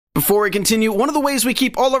Before we continue, one of the ways we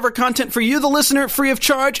keep all of our content for you, the listener, free of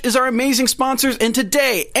charge is our amazing sponsors, and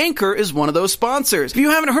today, Anchor is one of those sponsors. If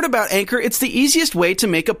you haven't heard about Anchor, it's the easiest way to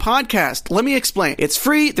make a podcast. Let me explain. It's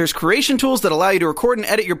free, there's creation tools that allow you to record and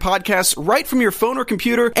edit your podcasts right from your phone or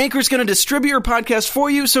computer. Anchor's going to distribute your podcast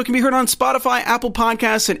for you so it can be heard on Spotify, Apple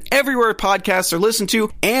Podcasts, and everywhere podcasts are listened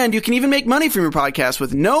to, and you can even make money from your podcast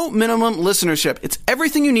with no minimum listenership. It's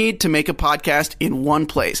everything you need to make a podcast in one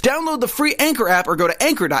place. Download the free Anchor app or go to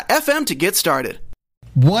anchor.fm to get started.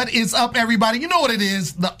 What is up, everybody? You know what it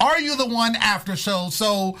is, the Are You the One after show.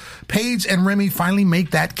 So Paige and Remy finally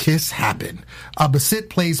make that kiss happen. Basit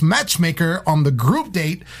plays matchmaker on the group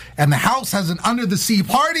date, and the house has an under the sea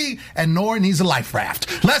party, and Nora needs a life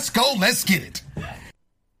raft. Let's go, let's get it.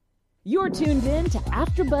 You're tuned in to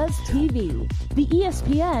AfterBuzz TV, the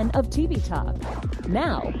ESPN of TV talk.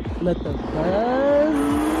 Now, let the buzz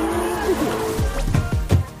begin.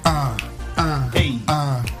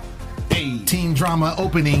 Teen drama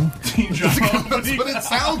opening. Teen drama opening. That's what it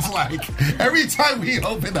sounds like. Every time we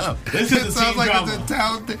open up, this is it sounds like drama. It's a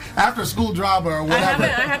town after school drama or whatever. I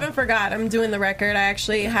haven't forgot. I'm doing the record. I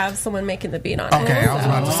actually have someone making the beat on it. Okay, I was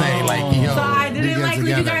about to say, like, yo. So I didn't like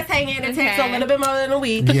leave you guys hanging. It takes a little bit more than a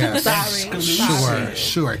week. Yes. Sorry.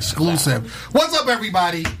 Sure. Exclusive. What's up,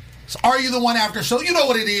 everybody? It's Are You the One after show? You know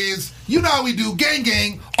what it is. You know how we do.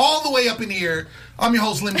 Gang, all the way up in here. I'm your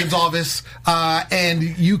host, Len Gonzalez, and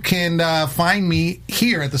you can find me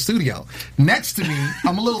here at the studio. Next to me,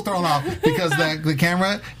 I'm a little thrown off because the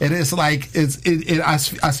camera, it is like, I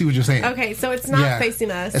see what you're saying. Okay, so it's not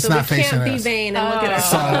facing us. It's so not facing us. we can't be vain and look at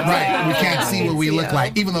us. So, right, we can't see what we look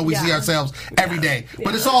like, even though we see ourselves every day.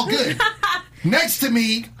 But it's all good. Next to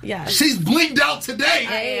me, she's blinged out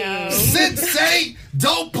today. Sensei,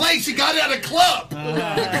 don't play. She got it at a club.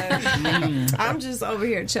 I'm just over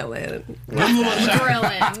here chilling. Grilling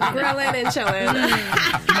and chilling.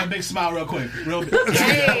 Give me a big smile real quick. Real big.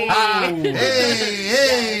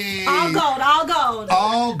 Hey. All gold.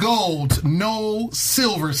 All gold. No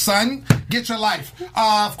silver, son. Get your life.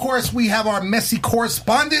 Of course, we have our messy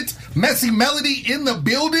correspondent, Messy Melody, in the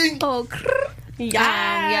building. Oh,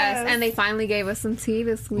 yes, and they finally gave us some tea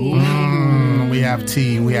this week. We have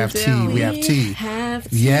tea.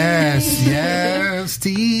 Yes,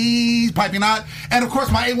 tea. Piping hot. And of course,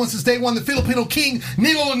 my A1 since day one, the Filipino king,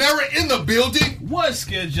 Nino Lanera, in the building. What's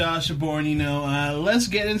good, Josh Born? Let's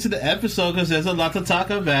get into the episode because there's a lot to talk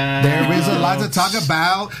about. There is a lot to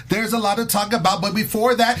talk about. But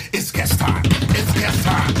before that, it's guest time.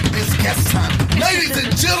 Ladies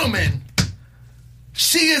and gentlemen,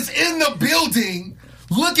 she is in the building,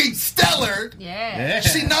 looking stellar. Yeah.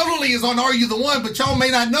 She not only is on Are You the One, but y'all may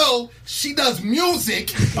not know, she does music,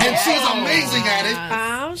 and she's amazing at it.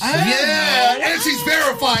 And she's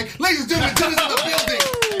verified. Ladies and gentlemen, Tina's in the building.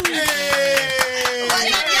 Hey!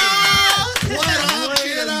 What up,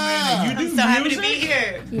 Tina? You do so happy to be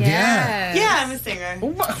here. Yeah, I'm a singer.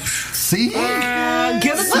 See?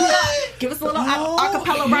 Give us a little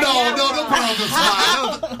acapella right now. No, don't put on the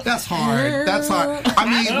spot. That's hard. I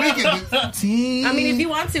mean, we can do team. I mean, if you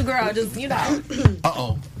want to, girl, just, you know.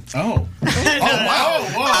 Uh-oh. Oh, wow.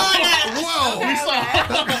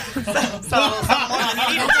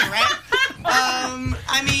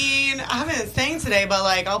 I mean, I haven't sang today, but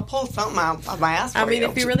like, I'll pull something out of my ass for you. I mean,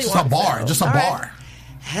 if you really just want a bar, to. just a bar.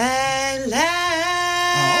 At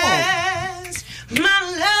last, my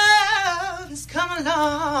love has come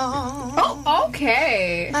along. Oh,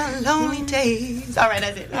 okay. My lonely days. All right,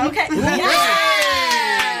 that's it. Okay.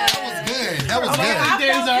 That was good.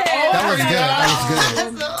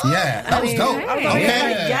 Yeah, that was dope.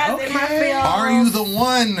 Okay. Are You the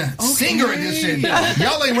One? Singer edition.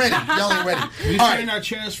 Y'all ain't ready. We're turning our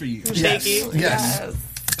chairs for you. Yes.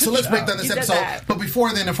 So let's break down this episode. But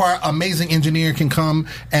before then, if our amazing engineer can come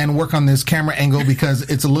and work on this camera angle, because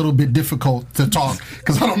it's a little bit difficult to talk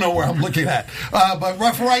because I don't know where I'm looking at.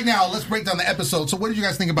 But for right now, let's break down the episode. So what did you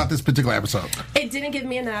guys think about this particular episode? It didn't give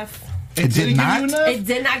me enough. It did not? It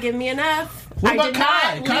did not give me enough. What about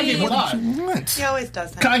Kai? Kai gave a lot. He always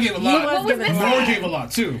does that. Kai gave a lot. What was this? Nora gave a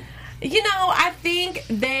lot, too. You know, I think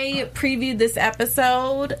they previewed this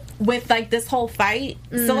episode with like this whole fight,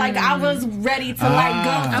 so like I was ready to like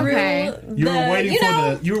go through. Okay. You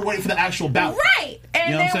were waiting for the actual bout, right?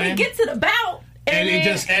 And then we get to the bout, and it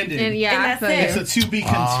just ended. And that's it. It's a to be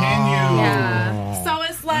continued. Yeah. So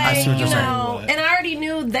it's like, you know, and I already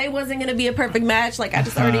knew they wasn't going to be a perfect match. Like I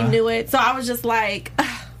just already knew it, so I was just like,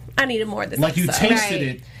 I needed more of this. Like episode. you tasted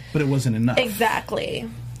it, but it wasn't enough. Exactly.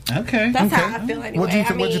 Okay. That's how I feel anyway.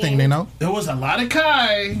 What'd you think, Nino? There was a lot of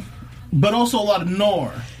Kai, but also a lot of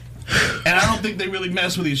Nor. And I don't think they really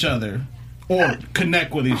mess with each other. or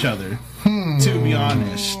connect with each other. To be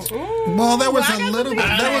honest, well, there was a little bit.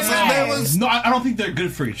 There was. No, I don't think they're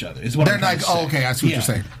good for each other. Is what They're I'm trying like, to say. oh, okay, I see what you're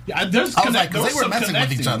saying. Yeah, there's I was like, there because they were some messing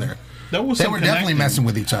with each connecting. other. They were definitely connecting. messing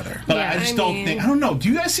with each other. But I just don't think. I don't know. Do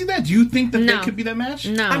you guys see that? Do you think that No. they could be that match?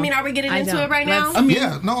 No. I mean, are we getting into don't. it right now? I mean,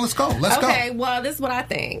 Yeah, no, let's go. Let's Okay, go. well, this is what I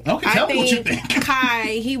think. Okay, I tell me think what you think. Kai,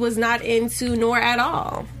 he was not into Noor at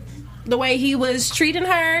all. The way he was treating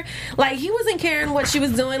her, like he wasn't caring what she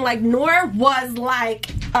was doing. Like Noor was like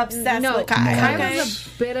obsessed No, with Kai. Kai Okay? was a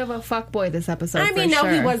bit of a fuckboy this episode. I mean, for no,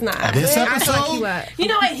 sure. he was not. This I feel like episode? he was. You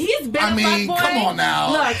know what? He's been I a mean, fuckboy. come on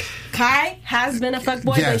now. Look, Kai has been a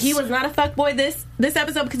fuckboy, Yes. but he was not a fuckboy this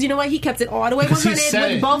episode because you know what? He kept it all the way Because he 100 said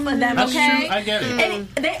with it. both of them. That's Okay, true. I get it. And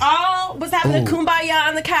they all was having a Ooh. kumbaya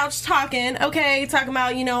on the couch talking. Okay, talking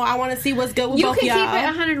about I want to see what's good with You both can y'all. keep it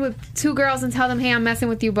 100 with two girls and tell them, hey, I'm messing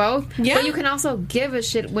with you both. Yeah. But you can also give a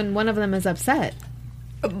shit when one of them is upset.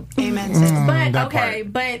 Amen. sis. But that okay,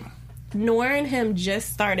 but Noor and him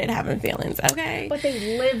just started having feelings. Okay, But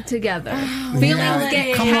they live together. Yeah, Feelings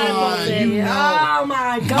get come on, catapulted. you know. oh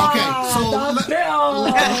my god! Okay, so the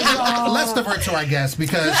bill. let's divert to our guest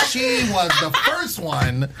because she was the first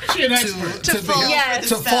one She an to expert. To fall Yes.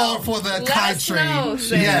 to for the fall spell. for the Let Kai us train. know,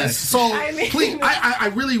 sis. Yes. So I mean- please, I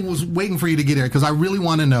really was waiting for you to get here because I really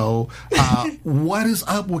want to know what is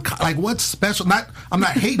up with Kai. Like what's special. I'm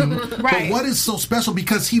not hating, but Right. what is so special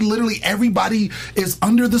because he literally everybody is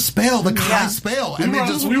under the spell, the Kai Yeah. spell, and We they were-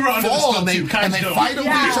 just we were under the fall spell and they too. Kai's and they dope. fight over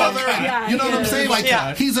Yeah. each other. Yeah, You know what I'm yeah. saying? Like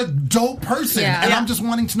Yeah. he's a dope person, Yeah. and Yeah. I'm just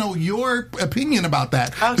wanting to know your opinion about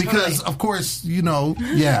that Oh, because, totally. of course,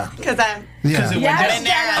 yeah. Because I'm Yeah. it went Yes. down. been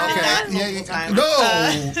there, I've done that Okay. multiple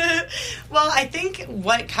Yeah. times. No. Well, I think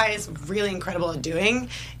what Kai is really incredible at doing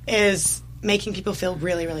is making people feel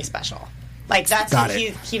really, really special. Like that's Got what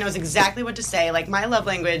it. he knows exactly what to say. Like my love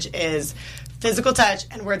language is physical touch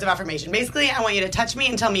and words of affirmation. Basically, I want you to touch me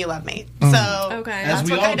and tell me you love me. So Okay. As that's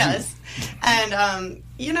we what all Kai do. does. And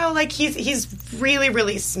like he's really,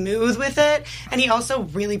 really smooth with it, and he also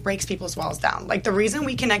really breaks people's walls down. Like the reason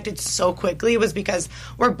we connected so quickly was because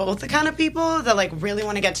we're both the kind of people that like really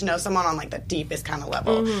want to get to know someone on like the deepest kind of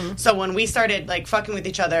level. So when we started like fucking with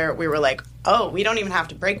each other, we were like, oh, we don't even have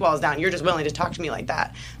to break walls down. You're just willing to talk to me like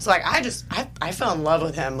that. So like I fell in love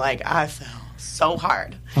with him. Like I fell so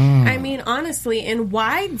hard. I mean, honestly, and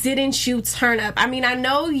why didn't you turn up? I mean, I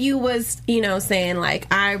know you was, saying like,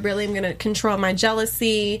 I really am going to control my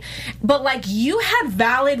jealousy, but like you had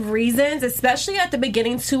valid reasons, especially at the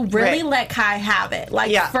beginning, to really Right. let Kai have it, like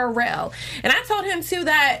Yeah. for real. And I told him too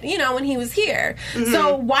that, when he was here. Mm-hmm.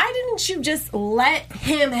 So why didn't you just let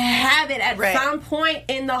him have it at Right. some point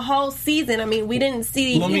in the whole season? I mean, we didn't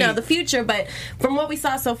see, Let me- the future, but from what we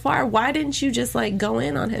saw so far, why didn't you just like go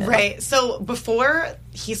in on him? Right. So before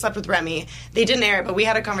he slept with Remy, they didn't air it, but we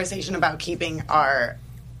had a conversation about keeping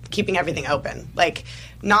everything open, like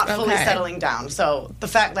not fully Okay. settling down. So the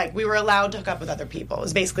fact like we were allowed to hook up with other people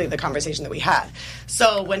was basically the conversation that we had.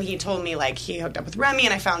 So when he told me like he hooked up with Remy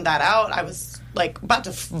and I found that out, I was like about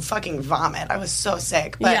to fucking vomit. I was so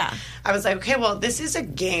sick. But Yeah. I was like, okay, well, this is a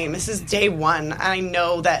game. This is day one. I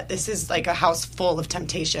know that this is like a house full of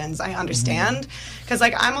temptations. I understand. Because,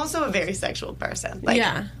 like, I'm also a very sexual person. Like,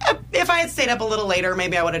 Yeah. if I had stayed up a little later,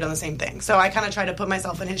 maybe I would have done the same thing. So I kind of try to put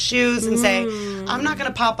myself in his shoes and say, I'm not going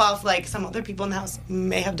to pop off like some other people in the house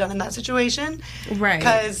may have done in that situation. Right.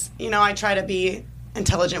 Because, I try to be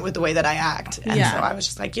intelligent with the way that I act. And Yeah. so I was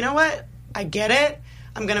just like, you know what? I get it.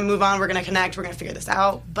 I'm going to move on. We're going to connect. We're going to figure this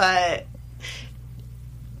out. But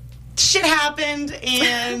shit happened,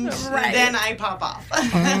 and Right. then I pop off.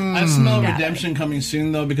 I smell Got redemption coming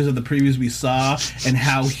soon, though, because of the previews we saw and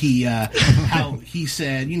how he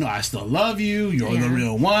said, I still love you. You're the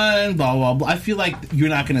real one. Blah blah blah. I feel like you're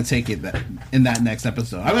not going to take it in that next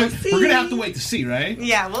episode. I mean, we're going to have to wait to see, right?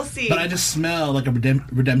 Yeah, we'll see. But I just smell like a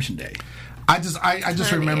redemption day. I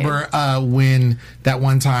just remember when that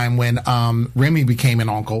one time when Remy became an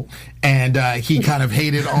uncle and he kind of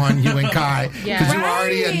hated on you and Kai because you were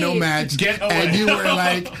already a no match Get away. and you were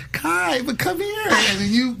like, Kai, but come here, and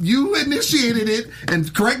then you initiated it,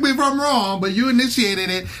 and correct me if I'm wrong, but you initiated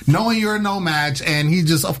it knowing you're a no match, and he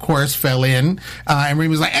just of course fell in, and Remy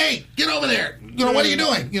was like, hey, get over there. What are you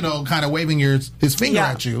doing? Kind of waving his finger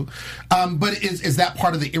Yeah. at you. But is that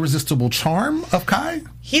part of the irresistible charm of Kai?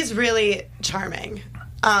 He's really charming.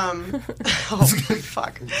 Oh,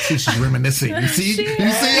 fuck. She's reminiscing. You see? You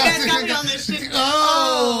guys got me on this shit.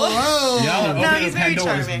 Oh. Y'all are No, opening he's very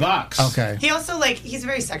Pandora's charming. box. Okay. He also, he's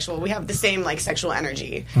very sexual. We have the same, sexual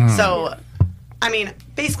energy. Hmm. So, I mean,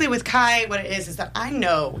 basically with Kai, what it is that I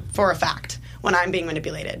know for a fact when I'm being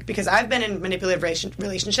manipulated, because I've been in manipulative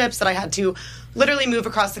relationships that I had to literally move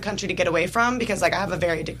across the country to get away from, because like I have a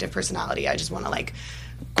very addictive personality. I just want to like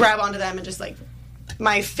grab onto them and just like,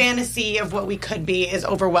 my fantasy of what we could be is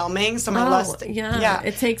overwhelming. So my lust,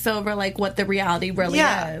 it takes over like what the reality really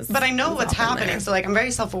is. But I know what's happening. So like I'm very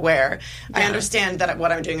self-aware. I understand that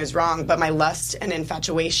what I'm doing is wrong, but my lust and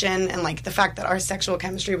infatuation and like the fact that our sexual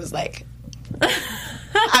chemistry was like,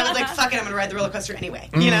 I was like, fuck it, I'm gonna ride the roller coaster anyway.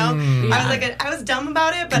 You know, I was like, I was dumb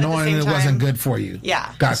about it, but knowing at the same time, it wasn't good for you.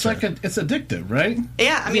 Yeah, gotcha. It's addictive, right?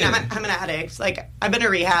 Yeah, I mean, I'm an addict. Like I've been to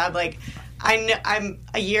rehab. Like I'm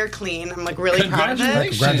a year clean. I'm like really proud of it.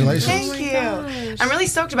 Congratulations. Thank you. I'm really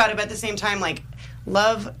stoked about it, but at the same time, like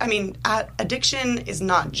love. I mean, addiction is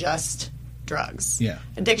not just drugs. Yeah,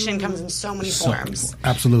 addiction comes in so many forms.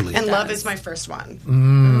 Absolutely. And love is my first one.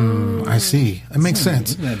 I see. It makes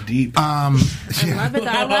sense. Isn't that deep? I love it.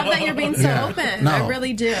 I love that you're being so open. No, I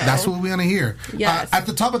really do. That's what we want to hear. Yes. At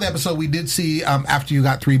the top of the episode, we did see after you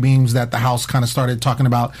got 3 beams that the house kind of started talking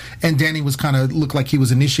about, and Danny was kind of looked like he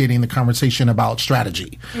was initiating the conversation about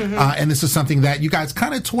strategy. And this is something that you guys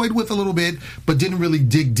kind of toyed with a little bit, but didn't really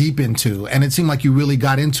dig deep into. And it seemed like you really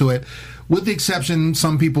got into it. With the exception,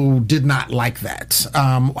 some people did not like that.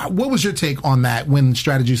 What was your take on that when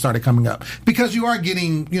strategy started coming up? Because you are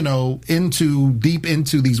getting, deep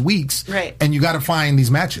into these weeks, right? And you got to find these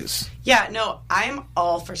matches. Yeah, no, I'm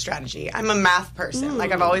all for strategy. I'm a math person.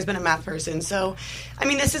 Like I've always been a math person. So, I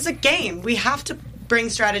mean, this is a game. We have to bring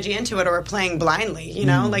strategy into it, or we're playing blindly. You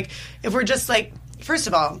know, like if we're just like, first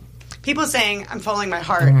of all, people saying I'm following my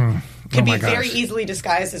heart. Could be very easily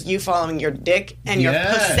disguised as you following your dick and your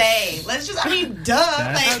pussy. Let's just, duh.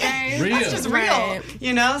 That's just real.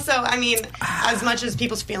 You know? So, I mean, as much as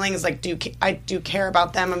people's feelings, like, I do care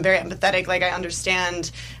about them. I'm very empathetic. Like, I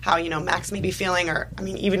understand how, Max may be feeling, or,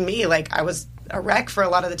 even me. Like, I was a wreck for a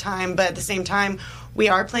lot of the time. But at the same time, we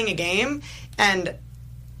are playing a game. And,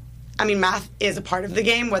 math is a part of the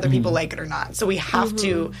game, whether people like it or not. So we have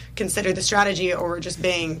to consider the strategy, or we're just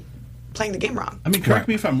playing the game wrong. Correct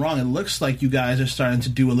me if I'm wrong. It looks like you guys are starting to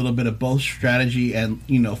do a little bit of both strategy and,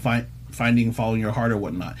 following your heart or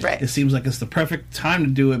whatnot. Right. It seems like it's the perfect time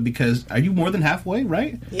to do it, because are you more than halfway,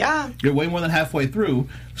 right? Yeah. You're way more than halfway through,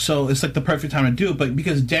 so it's like the perfect time to do it. But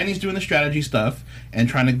because Danny's doing the strategy stuff and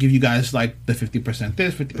trying to give you guys like the 50%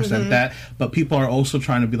 this, 50% that, but people are also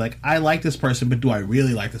trying to be like, I like this person, but do I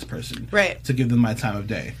really like this person? Right. To give them my time of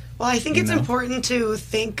day. Well, I think it's important to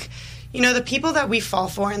think, the people that we fall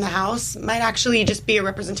for in the house might actually just be a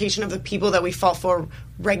representation of the people that we fall for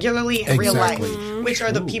regularly in real life, which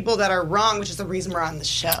are the people that are wrong, which is the reason we're on the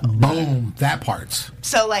show. Boom, that part.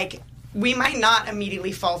 So, like, we might not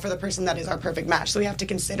immediately fall for the person that is our perfect match. So we have to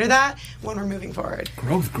consider that when we're moving forward.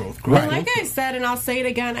 Growth. Well, like I said, and I'll say it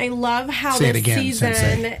again, I love how this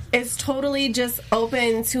season is totally just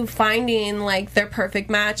open to finding, like, their perfect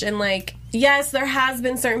match. And, like, yes, there has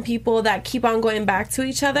been certain people that keep on going back to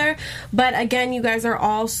each other. But, again, you guys are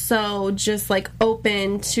also just, like,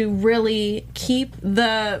 open to really keep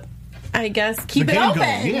keep it open,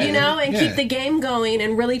 and keep the game going,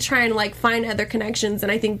 and really try and like find other connections.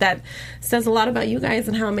 And I think that says a lot about you guys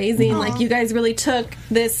and how amazing, like, you guys really took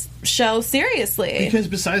this show seriously. Because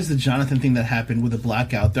besides the Jonathan thing that happened with the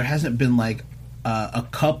blackout, there hasn't been like a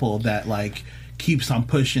couple that like keeps on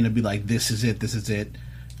pushing to be like, this is it.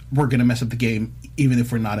 We're gonna mess up the game, even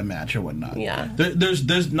if we're not a match or whatnot. Yeah,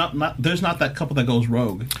 there's not that couple that goes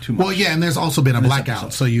rogue too much. Well, yeah, and there's also been a blackout,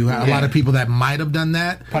 episode. so you have a lot of people that might have done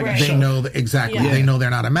that. They know exactly. They know they're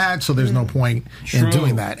not a match, so there's no point in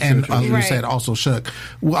doing that. And you said also shook.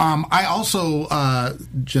 I also,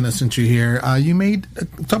 Jenna, since you're here, you made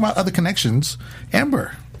talk about other connections.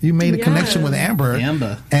 Amber. You made a connection with Amber.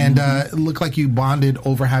 And it looked like you bonded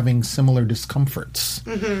over having similar discomforts.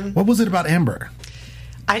 What was it about Amber?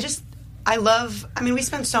 We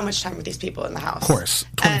spend so much time with these people in the house. Of course,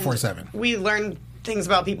 24/7. We learn things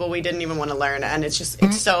about people we didn't even want to learn, and it's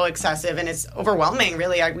so excessive, and it's overwhelming,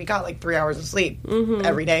 really. We got like 3 hours of sleep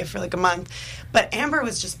every day for like a month. But Amber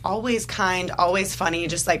was just always kind, always funny,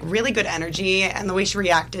 just like really good energy, and the way she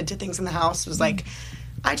reacted to things in the house was like,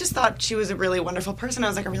 I just thought she was a really wonderful person. I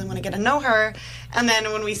was like, I really want to get to know her. And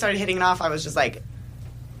then when we started hitting it off, I was just like,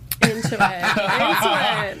 into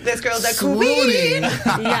it. This girl's a queen.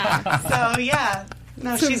 So, yeah.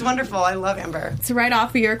 No, she's wonderful. I love Amber. To write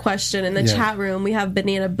off of your question, in the chat room, we have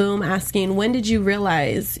Banana Boom asking, when did you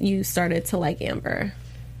realize you started to like Amber?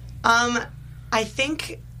 I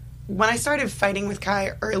think when I started fighting with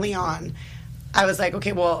Kai early on, I was like,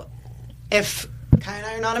 okay, well, if Kai and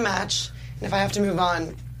I are not a match, and if I have to move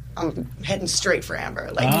on, I'm heading straight for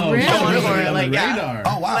Amber. Like, Really? going Really? for it. On Like, the yeah. radar.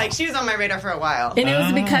 Oh, wow. Like, she was on my radar for a while. And it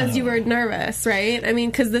was because you were nervous, right? I mean,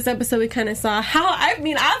 because this episode we kind of saw how, I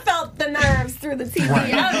felt the nerves through the TV.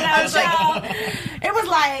 Right. I was like, it was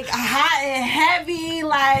like hot and heavy,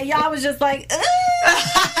 like y'all was just like,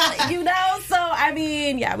 ugh, you know? So, I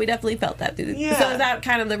mean, yeah, we definitely felt that. Yeah. So is that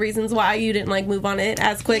kind of the reasons why you didn't like move on it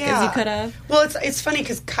as quick as you could have? Well, it's funny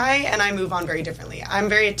because Kai and I move on very differently. I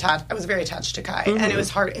was very attached to Kai, and it was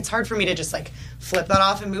hard. It's hard for me to just like flip that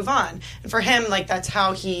off and move on. And for him, like that's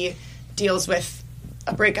how he deals with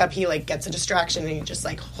a breakup. He like gets a distraction and he just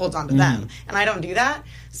like holds on to them. And I don't do that.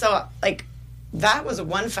 So like that was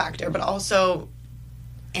one factor, but also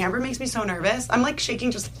Amber makes me so nervous. I'm like shaking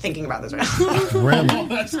just thinking about this right now. Really? Oh,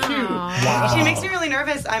 that's cute. Wow. She makes me really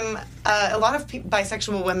nervous. I'm a lot of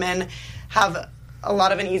bisexual women have a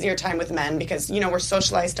lot of an easier time with men because, you know, we're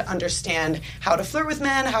socialized to understand how to flirt with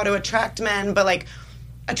men, how to attract men, but like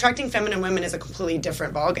attracting feminine women is a completely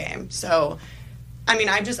different ballgame. So, I mean,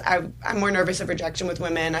 I'm more nervous of rejection with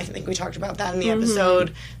women. I think we talked about that in the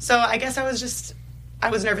episode. So I guess I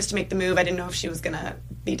was nervous to make the move. I didn't know if she was going to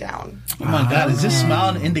be down. Oh my God, is this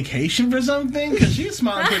smile an indication for something? Because she's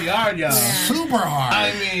smiling pretty hard, y'all. Super hard.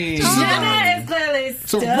 I mean, Jenna is clearly It's a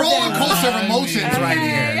still roller down. coaster of emotions right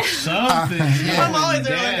here. something. I'm always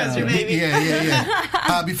a roller coaster, baby.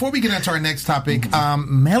 Yeah. Before we get into our next topic,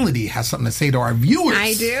 Melody has something to say to our viewers.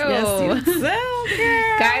 I do. Yes, you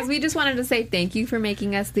do. Guys, we just wanted to say thank you for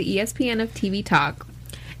making us the ESPN of TV talk.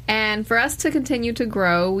 And for us to continue to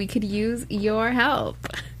grow, we could use your help.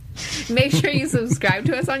 Make sure you subscribe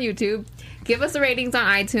to us on YouTube. Give us the ratings on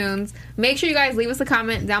iTunes. Make sure you guys leave us a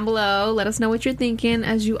comment down below. Let us know what you're thinking,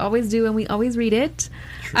 as you always do, and we always read it.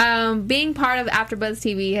 Being part of AfterBuzz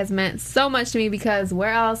TV has meant so much to me because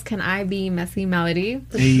where else can I be Messy Melody?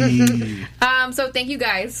 Hey. So thank you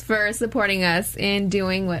guys for supporting us in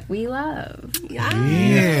doing what we love.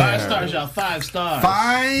 Yeah. 5 stars, y'all. 5 stars.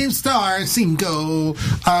 5 stars, cinco.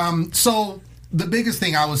 So the biggest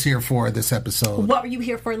thing I was here for this episode What were you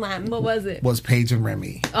here for, Lem? What was it? was Paige and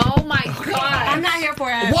Remy. Oh my God. I'm not here for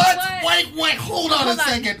it. What? What? Wait, hold on a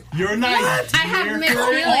second. You're not. I have mixed Come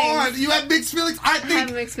feelings. on. You have mixed feelings? I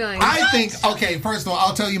have mixed feelings. Okay, first of all,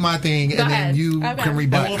 I'll tell you my thing, and then ahead. you Okay. can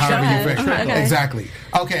rebut And we'll however shut you up. feel. Okay. Exactly.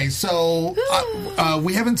 Okay, so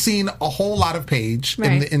we haven't seen a whole lot of Paige in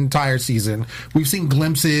Right. the entire season. We've seen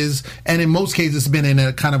glimpses, and in most cases, it's been in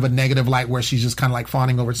a kind of a negative light where she's just kind of like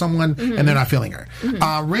fawning over someone, and they're not feeling her.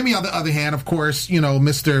 Remy, on the other hand, of course, you know,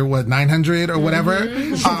 Mr. 900 or whatever.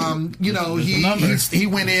 You know, he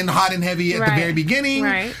went in hot and heavy at the Right. very beginning.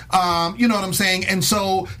 Right. You know what I'm saying? And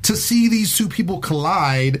so to see these two people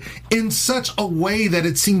collide in such a way that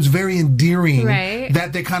it seems very endearing, Right.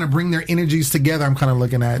 that they kind of bring their energies together. I'm kind of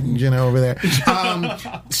looking at Jenna over there.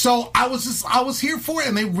 So I was here for it,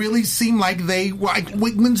 and they really seemed like they were like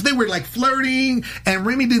when they were like flirting, and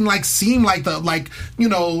Remy didn't like seem like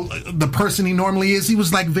the person he normally is. He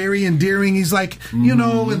was like very endearing. He's like, you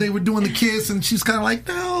know, and they were doing the kiss, and she's kind of like,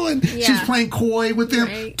 no, and she's Yeah. playing coy with him.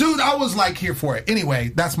 Right. Dude, I was like here for it.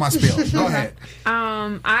 Anyway, that's my spiel. Go ahead.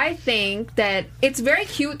 I think that it's very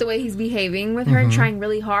cute the way he's behaving with her and trying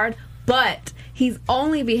really hard, but he's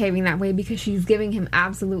only behaving that way because she's giving him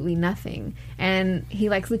absolutely nothing, and he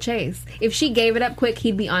likes the chase. If she gave it up quick,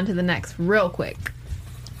 he'd be on to the next real quick.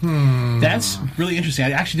 That's really interesting.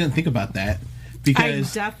 I actually didn't think about that I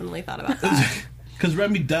because definitely thought about that.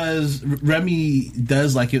 Remy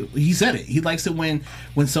does like it. He said it. He likes it when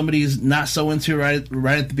somebody's not so into it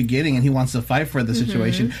right at the beginning, and he wants to fight for the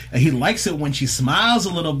situation. And he likes it when she smiles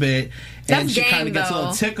a little bit and That's she kind game, of gets a little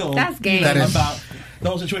though. tickled. That's game. That is- about the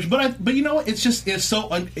whole situation. But you know what?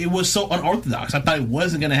 It was so unorthodox. I thought it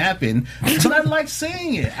wasn't going to happen, but I like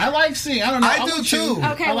seeing it. I don't know. I I'm do with too. you.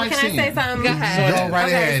 Okay, well, like can I seeing say it. something? Go ahead. Go right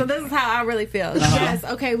Okay, ahead. so this is how I really feel. Yes,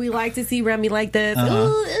 okay, we like to see Remy like this. Ooh,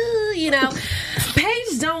 ooh, you know.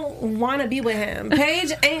 Paige don't want to be with him.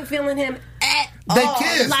 Paige ain't feeling him at They all.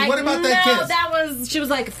 kissed. Like, What about that No, kiss? she was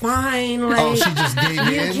like, fine. Like, Oh, she just gave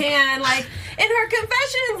you in? can. Like, in her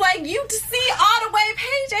confessions, like, you see all the way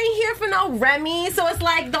Paige ain't here for no Remy. So it's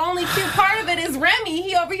like, the only cute part of it is Remy.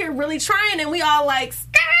 He over here really trying, and we all like,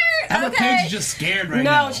 skirt. How about Okay. Paige is just scared right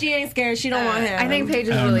now? No, she ain't scared. She don't want him. I think Paige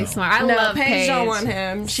is don't really know. smart. I No, love Paige don't want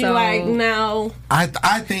him. She So- like, no. I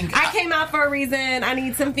think I came out for a reason. I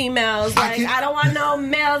need some females. I Like, can- I don't want no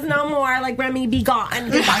males no more. Like, Remy, be gone.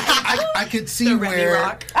 I could see Remy where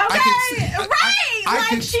rock. I Okay, could see- right. I Like,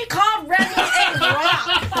 could- she called Remy a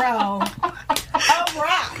rock, bro. A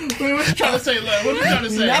rock. What you trying to say, Lev? What you trying to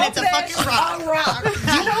say? And it's a fucking rock. A rock.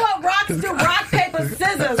 You know what rocks do? Rock, paper,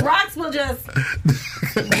 scissors. Rocks will just...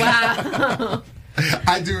 Wow.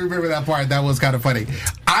 I do remember that part. That was kind of funny.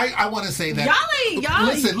 I want to say that. Y'all.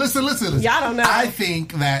 Listen. Y'all don't know. I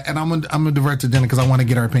think that, and I'm gonna divert to Jenna because I want to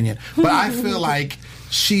get her opinion. But I feel like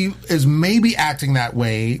she is maybe acting that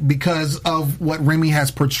way because of what Remy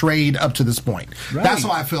has portrayed up to this point. Right. That's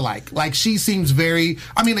how I feel like. Like, she seems very.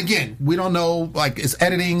 I mean, again, we don't know. Like, it's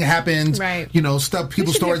editing happens. Right. You know, stuff.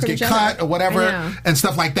 People's should hear stories from get Jenna. cut or whatever, I know. and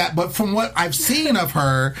stuff like that. But from what I've seen of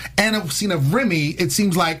her and I've seen of Remy, it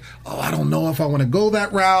seems like, I don't know if I want to go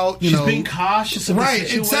that route. You She's know, being cautious of right? the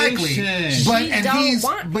situation. Exactly. But She and don't he's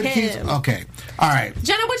want but he's him. okay. All right.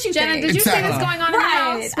 Jenna, what you Jenna, think? did you see Exactly. what's going on in the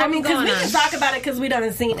Right. house? I mean, because What's we going can on? talk about it because we done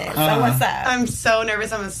seen it. So what's up? I'm so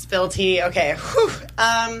nervous. I'm gonna spill tea. Okay. Whew.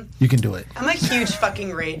 You can do it. I'm a huge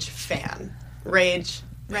fucking Rage fan. Rage.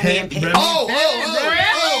 Remy and Paige. Remy. Oh,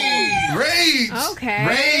 Rage. Okay.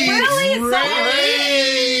 Rage. Really? So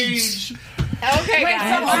Rage. Okay, Wait,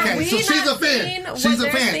 guys. so are Okay, we so she's not a fan. seeing what She's a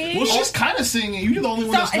they're fan. seeing? Well, she's kind of singing. You're the only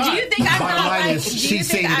one So, that's do not. you think I'm Bottom not line like? is do she's you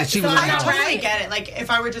saying think that she so was in I'm the I house. totally right? get it. Like,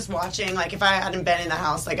 if I were just watching, like, if I hadn't been in the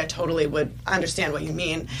house, like, I totally would understand what you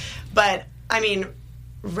mean. But, I mean,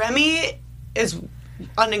 Remy is...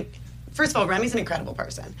 First of all, Remy's an incredible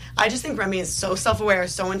person. I just think Remy is so self-aware,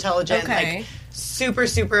 so intelligent, Okay. like, super,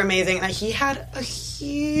 super amazing. And he had a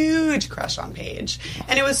huge crush on Paige.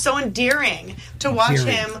 And it was so endearing to watch Hear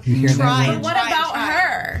it. him You hear that try word? and What try and about try.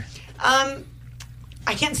 her?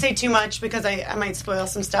 I can't say too much because I might spoil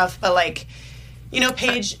some stuff, but, like, you know,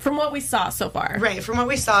 Paige... From what we saw so far, Right, from what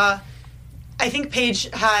we saw, I think Paige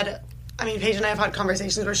and I have had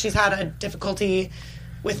conversations where she's had a difficulty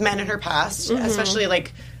with men in her past, especially,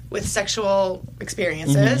 like, with sexual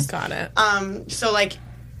experiences. Got it. So, like,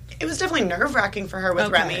 it was definitely nerve-wracking for her with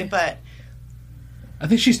Okay. Remy, but I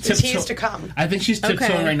think she's the tea is tiptoeing. to come. I think she's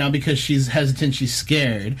tiptoeing Okay. right now because she's hesitant, she's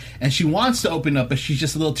scared, and she wants to open up, but she's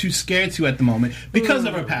just a little too scared to at the moment because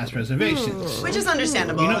of her past reservations. Which is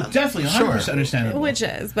understandable. You know, definitely 100% understandable. Which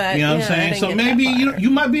is, but You know what I'm I saying? didn't So get maybe that far. you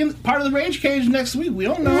might be in part of the Rage Cage next week. We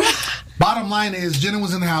don't know. Bottom line is, Jenna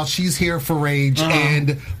was in the house. She's here for Rage,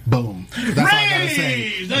 and boom. That's all I gotta say.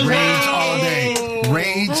 Rage! Let's Rage go! all day.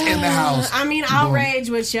 Rage in the house. I mean, I'll rage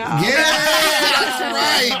with y'all. Yeah, that's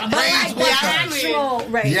right. Rage Like with the us. actual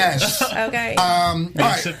rage. Yes. Okay. All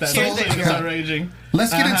right. Sip that. So, So you start raging.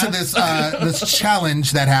 let's get into this this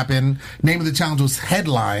challenge that happened. Name of the challenge was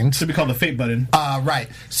Headlines. Should be called the fate button. Right.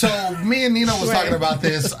 So me and Nino was talking about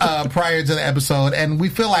this prior to the episode, and we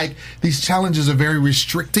feel like these challenges are very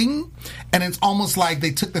restricting, and it's almost like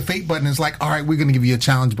they took the fate button. It's like, all right, we're going to give you a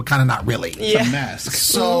challenge, but kind of not really. Yeah. The mask.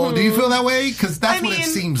 So do you feel that way? Because that's I what it mean-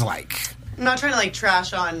 seems like. I'm not trying to, like,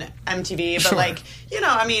 trash on MTV, but, Sure. like, you know,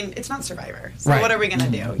 I mean, it's not Survivor. So Right. what are we going to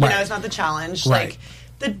do? You Right. know, it's not the challenge. Right.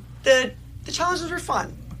 Like, the challenges were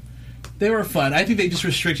fun. They were fun. I think they just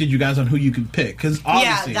restricted you guys on who you could pick because Yeah,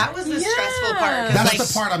 obviously that was the stressful part. 'cause, That's like,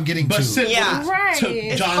 the part I'm getting But to. Sid Yeah. would've Right. took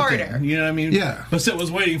It's Jonathan. harder. You know what I mean? Yeah. But Sid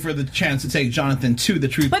was waiting for the chance to take Jonathan to the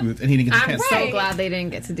truth booth, and he didn't get the I'm chance. so Right. glad they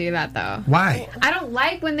didn't get to do that, though. Why? I don't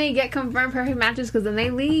like when they get confirmed perfect matches because then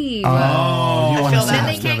they leave. Oh, you want feel to that. then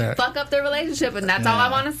I they can't fuck up their relationship, and that's all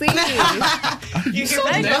I want to see. You hear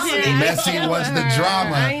that? Messy was the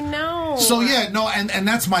drama. I know. So yeah, no, and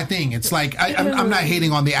that's my thing. It's like I'm not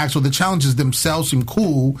hating on the challenges themselves seem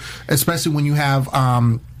cool, especially when you have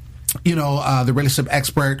the relationship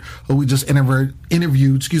expert who we just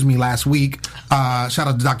interviewed last week. Shout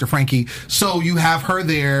out to Dr. Frankie. So you have her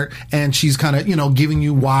there, and she's kind of giving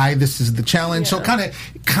you why this is the challenge. So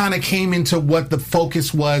kind of came into what the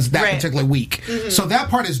focus was that Right. particular week. So that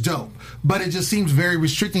part is dope. But it just seems very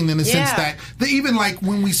restricting in the sense Yeah. that even like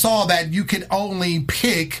when we saw that you could only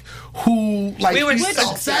pick who like We were exactly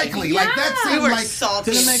salty. like that Yeah. seemed We were like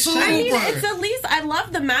salty. super. I mean, it's at least I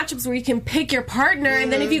love the matchups where you can pick your partner,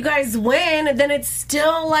 and then if you guys win, then it's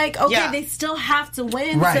still like okay, Yeah. they still have to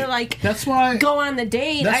win Right. to like That's why. go on the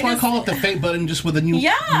date. That's why I just- call it the fate button, just with a new,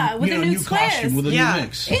 Yeah, with a new twist. costume, with a Yeah. new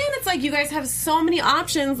mix. And it's like you guys have so many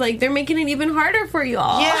options. Like they're making it even harder for you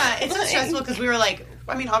all. Yeah, it's so stressful because we were like,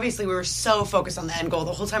 I mean, obviously we were so focused on the end goal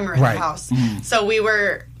the whole time we were in Right. the house. So we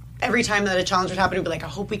were, every time that a challenge would happen, we'd be like, I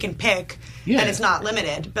hope we can pick. Yeah. And it's not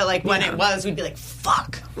limited. But like when it was, we'd be like,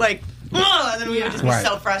 fuck. Like, ugh, and then we would just be Right.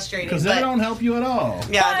 so frustrated. Because But they don't help you at all.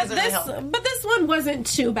 yeah, it But doesn't really help. but this one wasn't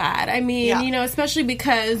too bad. I mean, Yeah. especially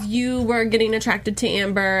because you were getting attracted to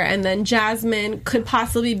Amber, and then Jasmine could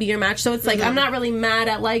possibly be your match. So it's like I'm not really mad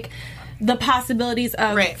at like the possibilities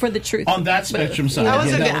of Right. for the truth On that spectrum side, That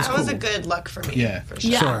was, yeah, a good, that was that was a cool. good luck for me. Yeah. For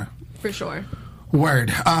sure. Yeah, Sure. for sure.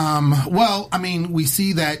 Word. Well, I mean, we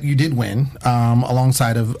see that you did win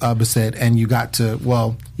alongside of Basit, and you got to,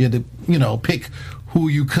 you had to, pick who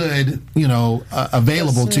you could,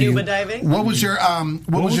 available to you. Snuba diving? What was your what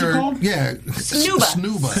was was it your called? Snuba.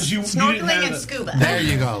 Snuba. You Snorkeling didn't have and it. scuba.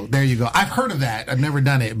 There you go. I've heard of that. I've never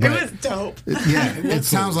done it, but It was dope. yeah, it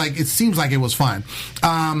seems like it was fun.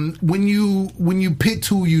 When you picked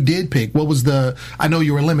who you did pick, what was I know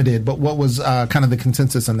you were limited, but what was kind of the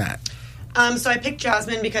consensus on that? So I picked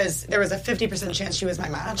Jasmine because there was a 50% chance she was my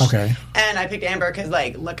match. Okay. And I picked Amber because,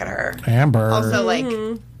 look at her. Amber.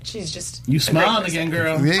 Also, she's just You a great smiling person. again,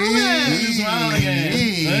 girl. Hey. You smiling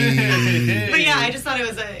again. But yeah, I just thought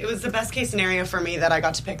it was the best case scenario for me that I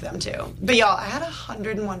got to pick them too. But y'all, I had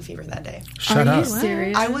 101 fever that day. Shut up.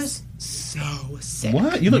 serious? I was so sick.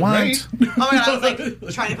 What? You look What? great. Oh my god, I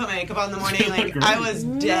was trying to put my makeup on in the morning. I was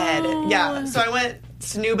dead. Yeah. So I went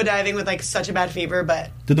snuba diving with such a bad fever, but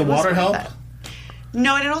Did the it was water worth help? it.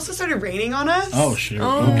 No, and it also started raining on us. Oh, shit.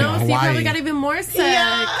 Oh no! So you Hawaii. probably got even more sick.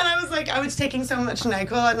 Yeah, and I was taking so much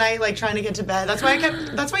NyQuil at night, trying to get to bed. That's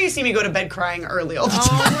why you see me go to bed crying early all the time.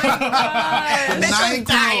 Oh my god! Bitch, I'm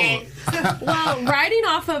dying. Well, riding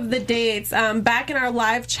off of the dates, back in our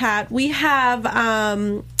live chat, we have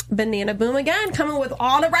Banana Boom again coming with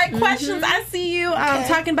all the right questions. I see you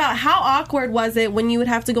talking about how awkward was it when you would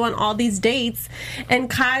have to go on all these dates and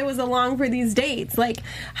Kai was along for these dates.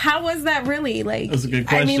 How was that really? That's a good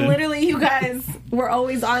I mean, question. literally, you guys were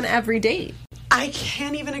always on every date. I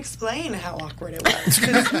can't even explain how awkward it was.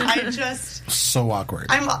 'Cause I just, So awkward.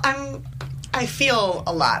 I feel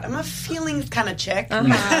a lot. I'm a feelings kind of chick.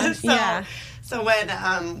 Yeah. So when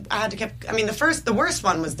I had to the worst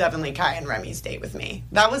one was definitely Kai and Remy's date with me.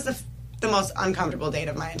 That was the most uncomfortable date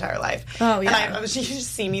of my entire life. Oh, yeah. And you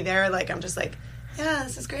just see me there, I'm just yeah,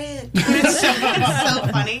 this is great. It's so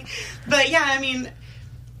funny. But yeah,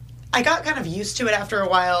 I got kind of used to it after a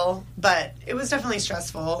while, but it was definitely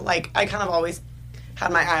stressful. I kind of always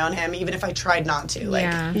had my eye on him, even if I tried not to.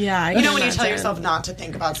 Yeah, I when can you tell imagine. yourself not to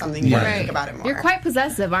think about something, you think about it more. You're quite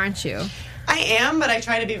possessive, aren't you? I am, but I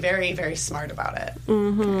try to be very, very smart about it.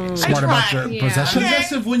 Smart I about try. your Yeah. possession.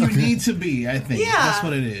 Possessive when you need to be, I think. Yeah. That's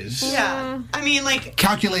what it is. Yeah,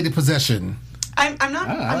 Calculated possession. I'm not.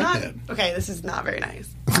 I I'm like not. that. Okay, this is not very nice.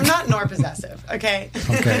 I'm not nor possessive. Okay.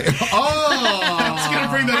 Okay. Just gonna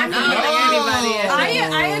bring that up.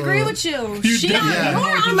 I agree with you. She did. on, Yeah.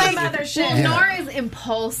 you're on Like- some other shit. Yeah. Nora is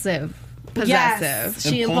impulsive, possessive. Yes,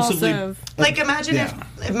 she Impulsively- impulsive.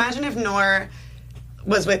 Imagine if Nor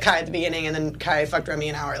was with Kai at the beginning, and then Kai fucked Remy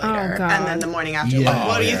an hour later, God. and then the morning after. Yeah.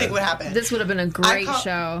 What do you Yeah. think would happen? This would have been a great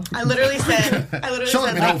show. I literally said. Show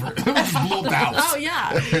have been over. It was just blew up the house. Oh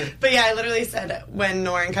yeah. But yeah, I literally said when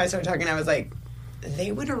Nor and Kai started talking, I was like,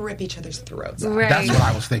 they would rip each other's throats out. Right. That's what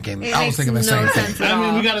I was thinking. It I was makes thinking the same no thing. sense at I mean,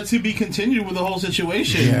 all. we got a to be continued with the whole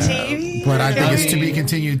situation. Yeah. TV. But I think it's to be mean-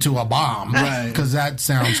 continued to a bomb. Right. Because that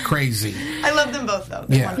sounds crazy. I love them both though.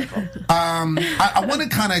 They're Yeah. wonderful. I want to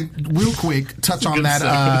kind of real quick touch on that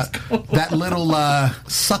that little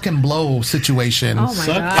suck and blow situation Oh my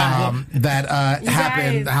God. that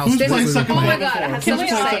happened. guys- How Who's This playing is, second oh my row god, I have before? so much Who's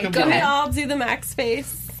to playing say. second Go row? We ahead. all do the Max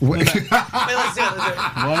face. Wait, let's do it.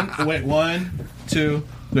 Let's do it. 1, 2,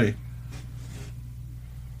 3.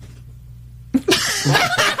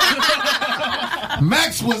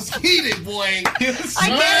 Max was heated, boy. Max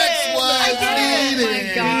I was did.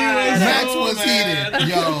 heated. God. Max Oh, was man. heated.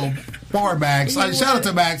 Yo, poor Max. Shout out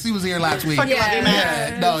to Max. He was here last week. Fucking love you,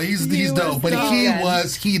 man. Yeah, no, he's dope, but dope. he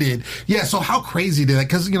was heated. Yeah, so how crazy did that?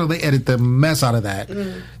 Because they edit the mess out of that.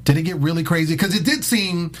 Did it get really crazy? Because it did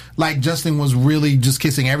seem like Justin was really just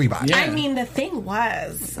kissing everybody. Yeah. I mean, the thing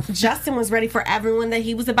was, Justin was ready for everyone that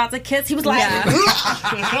he was about to kiss. He was like, Yeah. You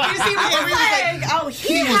see what everybody's like, oh,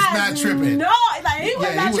 he He was has not tripping. No, he was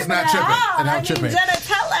Yeah, not he was tripping not at tripping. all. Not I mean, tripping. Jenna,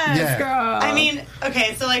 tell us, Yeah. girl. I mean,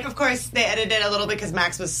 okay, so of course they edited it a little bit because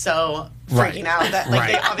Max was so Right. freaking out that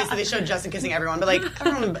Right. they showed Justin kissing everyone, but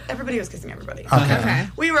everybody was kissing everybody. Okay.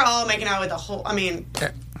 We were all making out with the whole. I mean,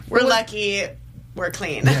 we're lucky. We're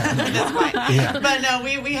clean Yeah. at this point. Yeah. But no,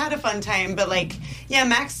 we had a fun time. But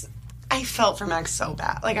Max, I felt for Max so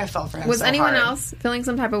bad. I felt for him. Was so anyone hard. else feeling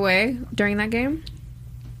some type of way during that game?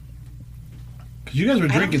 Because you guys were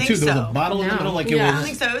don't drinking think too. There was so. a bottle in the No. middle, like Yeah. it I don't was.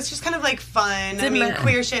 think so. It was just kind of fun. I Didn't mean, ma-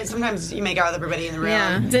 queer shit. Sometimes you make out with everybody in the room.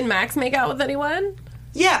 Yeah. Did Max make out with anyone?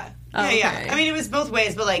 Yeah. Oh, Yeah. okay. I mean, it was both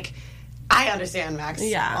ways, but I understand Max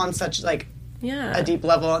Yeah. on such Yeah. a deep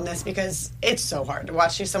level on this because it's so hard to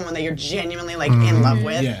watch someone that you're genuinely in love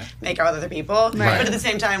with Yeah. make out with other people. Right. But at the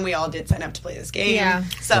same time, we all did sign up to play this game. Yeah.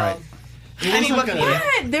 So Right. I mean, what?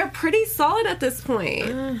 But they're pretty solid at this point.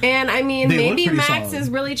 And I mean, They look maybe pretty Max solid. is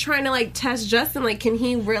really trying to like test Justin. Like, can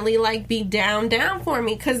he really like be down for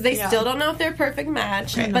me? Because they still don't know if they're a perfect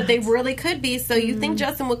match, but they really could be. So you think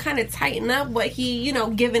Justin will kind of tighten up what he,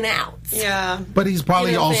 giving out? Yeah. But he's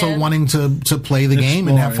probably You know what I'm also saying? wanting to play the game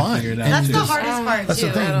and have fun. Figure it out. And That's the just- hardest part, That's too.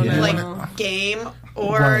 the thing. I don't You know. Like, wanna- game,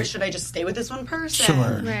 or Right. should I just stay with this one person?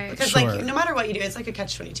 Sure. Right. Because, Sure. like, no matter what you do, it's like a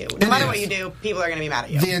catch-22. No It matter is. what you do, people are going to be mad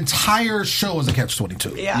at you. The entire show is a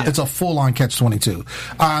catch-22. Yeah. It's a full-on catch-22.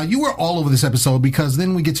 You were all over this episode because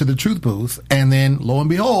then we get to the truth booth, and then lo and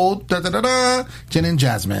behold, Jen and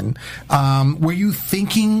Jasmine. Were you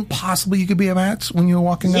thinking possibly you could be a match when you were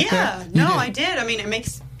walking up there? Yeah, You no, did. I did.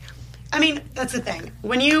 I mean, that's the thing.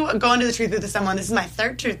 When you go into the truth booth with someone, this is my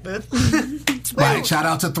third truth booth. Right, shout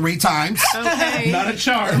out to 3 times. Okay. Not a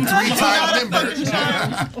charm. 3-time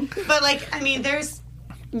member. But, like, I mean,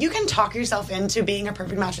 you can talk yourself into being a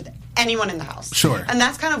perfect match with anyone in the house. Sure. And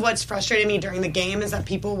that's kind of what's frustrated me during the game is that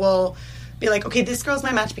people will be like, okay, this girl's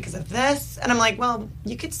my match because of this. And I'm like, well,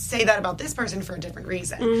 you could say that about this person for a different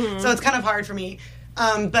reason. So it's kind of hard for me.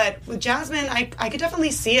 But with Jasmine, I could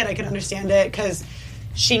definitely see it. I could understand it because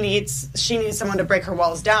she needs someone to break her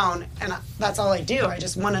walls down, and that's all I do. I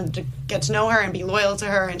just wanted to get to know her and be loyal to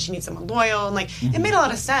her, and she needs someone loyal, and like it made a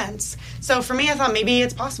lot of sense. So for me, I thought maybe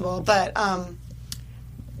it's possible, but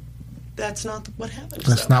that's not what happened.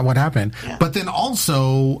 That's not what happened. Yeah. But then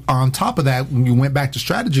also, on top of that, when you went back to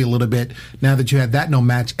strategy a little bit, now that you had that no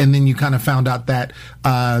match, and then you kind of found out that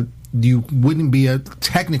you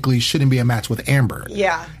technically shouldn't be a match with Amber.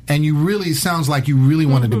 Yeah. And you really, sounds like you really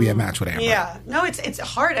wanted to be a match with Amber. Yeah, no, it's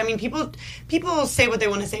hard. I mean, people say what they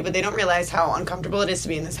want to say, but they don't realize how uncomfortable it is to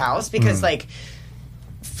be in this house because, like,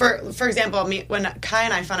 for example, when Kai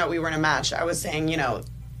and I found out we were in a match, I was saying,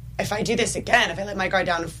 if I do this again, if I let my guard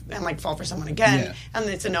down and like fall for someone again, and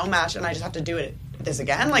it's a no match, and I just have to do this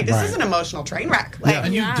again, like this Right. is an emotional train wreck. Like,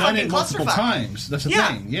 And you've done it fucking multiple clusterfuck. times. That's the Yeah.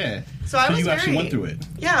 thing. Yeah. So I was you actually went through it.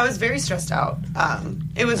 Yeah, I was very stressed out.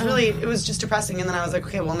 It was just depressing, and then I was like,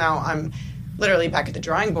 okay, well now I'm literally back at the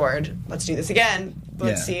drawing board. Let's do this again.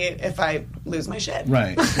 Let's Yeah. see if I lose my shit.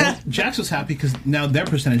 Right. Well, Jax was happy because now their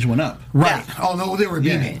percentage went up. Right. Oh, no, they were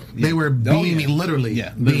beaming. Yeah. They were Oh, beaming, yeah. literally, Yeah,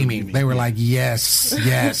 literally beaming. beaming. They were like, yes,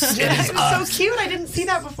 yes, it Yeah, is it was us. so cute. I didn't see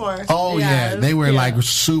that before. Oh yeah, they were like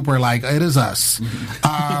super like it is us.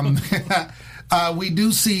 We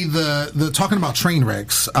do see the talking about train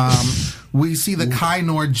wrecks. We see the Kai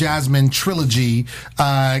Nor Jasmine trilogy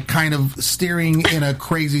kind of steering in a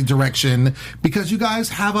crazy direction because you guys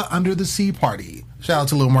have a Under the Sea party. Shout out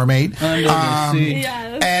to Little Mermaid. Under the sea.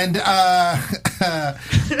 Yes. And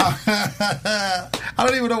I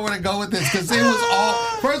don't even know where to go with this because it was all.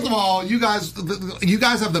 First of all, you guys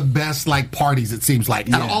have the best like parties. It seems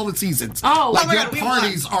like out of all the seasons. Oh, like oh my your God, we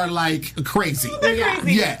parties are like crazy.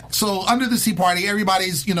 crazy. Yeah. So Under the Sea party,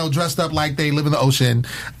 everybody's dressed up like they live in the ocean.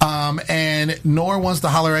 And Nor wants to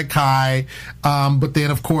holler at Kai, but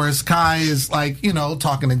then of course Kai is like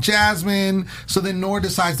talking to Jasmine. So then Nor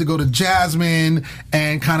decides to go to Jasmine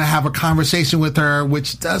and kind of have a conversation with her,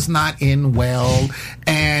 which does not end well.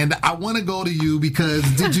 And I want to go to you because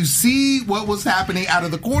did you see what was happening out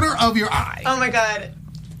of the corner of your eye? Oh my god.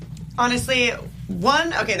 Honestly,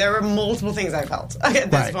 there were multiple things I felt at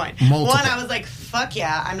this Right. point. Multiple. One, I was like, fuck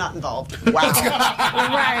yeah, I'm not involved. Wow.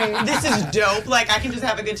 Right. This is dope. Like, I can just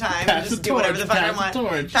have a good time Pass and just the do whatever the torch, fuck I pass the want.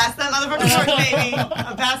 torch. Pass that motherfucking torch, baby.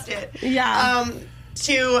 I'm past it. Yeah.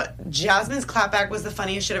 To Jasmine's clapback was the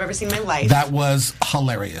funniest shit I've ever seen in my life. That was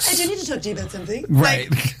hilarious. I do need to talk to you about something. Right.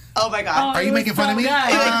 Like, oh my god. Are you It was making fun so of me? good.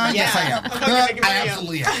 Yes, I am. I'm fucking making fun I of you.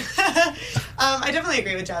 absolutely am. I definitely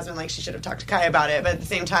agree with Jasmine. Like, she should have talked to Kai about it, but at the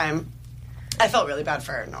same time, I felt really bad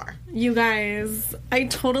for Nor. You guys, I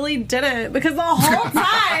totally didn't because the whole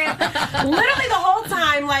time, literally the whole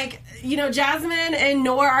time, like, Jasmine and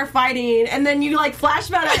Nor are fighting, and then you like flash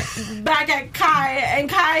back at Kai, and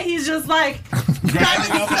Kai, he's just like,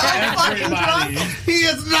 Grabbing up so fucking everybody. drunk. He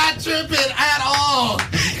is not tripping at all.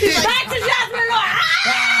 He's back to Jasmine,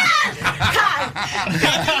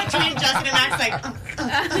 Kai. Between Justin and Max, like,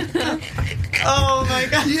 oh my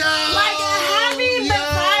god. Like having the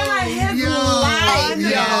time of his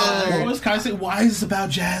life. What was Kai saying? Why is this about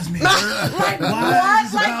Jasmine? Like, Why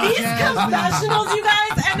is what? this Like, about these Jasmine? confessionals, you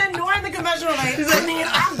guys, and then Nor in the confessional, like,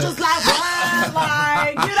 I'm just like, what?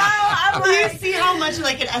 Like, I'm You like, see how much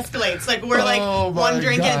like it escalates. Like we're like Oh, one my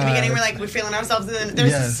drink in at the God. beginning, we're feeling ourselves, and then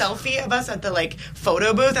there's Yes. a selfie of us at the like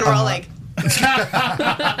photo booth, and we're all like,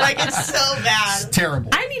 like it's so bad. terrible.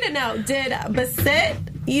 I need to know, did Basit,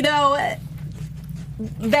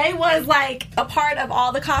 they was like a part of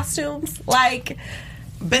all the costumes? Like,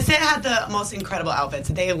 Basit had the most incredible outfits.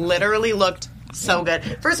 They literally looked so good.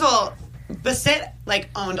 First of all, Basit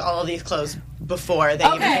owned all of these clothes before they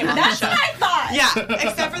even came on the show. That's what I thought. Yeah,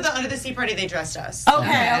 except for the Under the Sea party, they dressed us.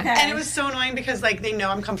 Okay. And it was so annoying because they know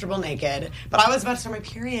I'm comfortable naked, but I was about to start my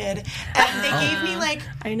period, and they gave me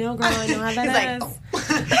I know, girl. I know how that is.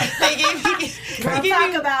 They gave me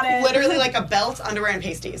talk about it. literally a belt, underwear, and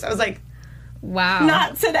pasties. I was like, Wow.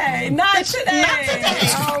 Not today. Not today. Not today.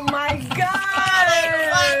 Oh my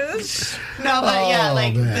gosh. no,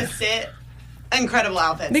 but man. Basit, incredible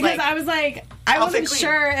outfits. Because I was I wasn't queen.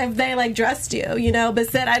 sure if they dressed you, but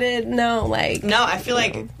said I didn't know No, I feel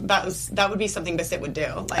like that would be something Basit would do.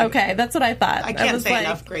 Okay, that's what I thought. I can't was say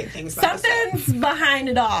enough great things about Basit. something's behind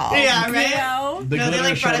it all. Yeah, you right? know? The No, they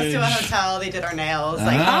glitter brought us to a shortage. hotel. They did our nails. Oh,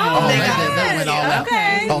 They they went all out.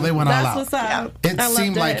 Okay. Oh, they went all That's out. what's up. It I loved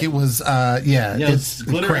seemed like it was, it's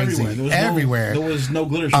glitter crazy. everywhere. Everywhere. There was no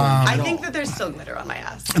glitter shortage. I at think all. that there's still glitter on my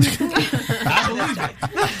ass. I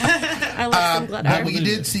love some glitter. But we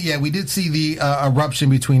did see the eruption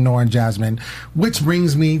between Nora and Jasmine, which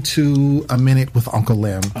brings me to a minute with Uncle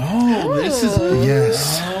Lim. Oh, this is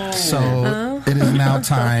Yes. So it is now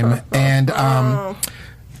time. And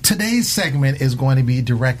today's segment is going to be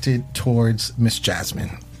directed towards Miss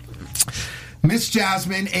Jasmine. Miss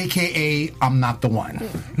Jasmine, a.k.a. I'm Not the One.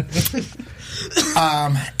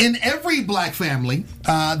 In every black family,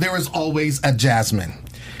 there is always a Jasmine.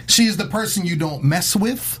 She is the person you don't mess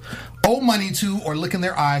with, owe money to, or look in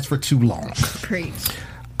their eyes for too long. Preach.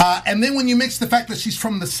 And then when you mix the fact that she's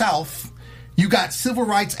from the South, you got civil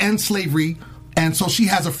rights and slavery, and so she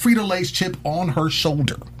has a Frito-Lay's chip on her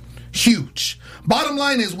shoulder. Huge. Bottom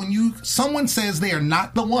line is, when someone says they are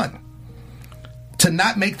not the one, to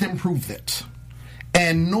not make them prove it.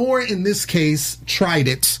 And Nora, in this case, tried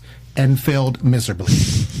it and failed miserably.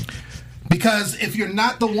 Because if you're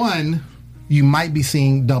not the one, you might be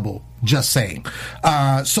seeing double. Just saying.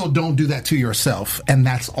 So don't do that to yourself. And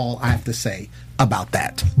that's all I have to say about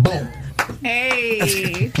that. Boom. Hey.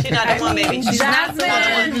 She's not the one, baby. She's not the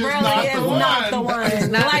Jasmine one. really is not the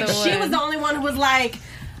one. Not Like, the she one. was the only one who was like,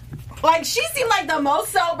 she seemed like the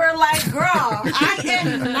most sober, girl, I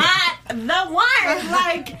am not the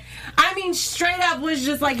one. Straight up was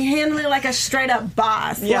just handling like a straight up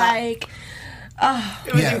boss. Yeah. Like,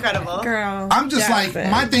 It was incredible. girl. I'm just Jasmine,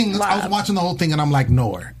 my thing, I was love. watching the whole thing and I'm like,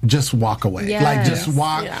 Nora, just walk away. Yes. Just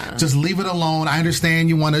walk, Yeah. just leave it alone. I understand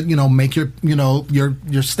you want to, make your,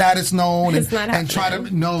 your status known It's not and try to,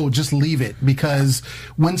 happening. just leave it. Because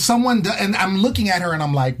when someone, and I'm looking at her and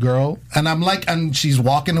I'm like, girl, and she's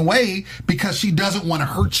walking away because she doesn't want to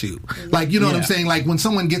hurt you. You know what I'm saying? When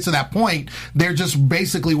someone gets to that point, they're just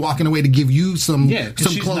basically walking away to give you some 'cause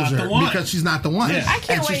she's not closure the one. because she's not the one. Yeah. I can't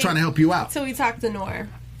and she's wait trying to help you out. Till we talk to Nora.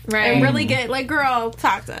 Right. And really get, girl,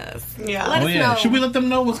 talk to us. Yeah. Let Oh us yeah. know. Should we let them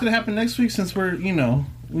know what's going to happen next week? Since we're,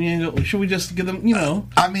 should we just give them,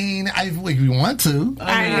 I mean, if we want to.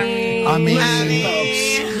 I mean,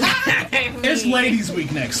 It's Ladies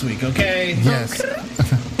Week next week, okay? Yes.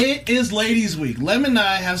 It is Ladies Week. Lem and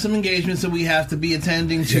I have some engagements that we have to be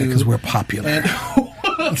attending to. Because we're popular.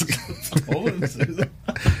 And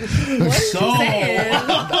so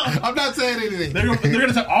I'm not saying anything. they're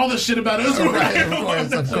gonna talk all the shit about us, Right, right?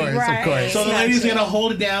 of course. Right. So the ladies are gonna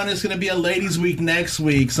hold it down. It's gonna be a Ladies Week next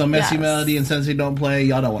week. So Messy Yes. Melody and Sensei Don't Play.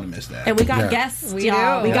 Y'all don't want to miss that. And we got Yeah. guests, We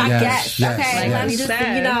y'all. do. We got Yes, guests. yes, Okay, yes. we just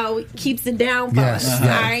Said. keeps it down for Yes, us. yes. All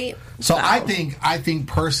right. So I think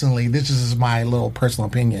personally, this is my little personal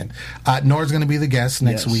opinion. Nora's going to be the guest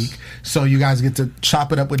next Yes. week, so you guys get to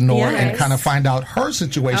chop it up with Nora and Yes. kind of find out her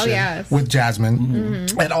situation yes. with Jasmine.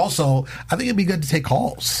 And also, I think it'd be good to take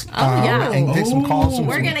calls. yeah. And take some calls.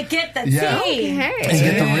 We're gonna get the Yeah. tea. And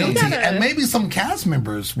get the real tea. Gotta- And maybe some cast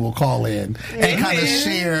members will call in and kind of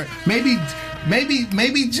share. Maybe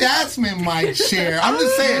Jasmine might share. I'm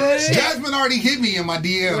just saying, Jasmine already hit me in my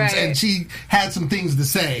DMs Right. and she had some things to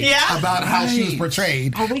say Yeah. about how she was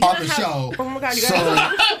portrayed we on gonna the have- show. oh my God, you so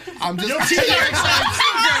gotta- I'm just. Your teeth are excited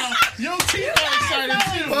too, girl. Your teeth are excited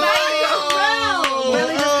too.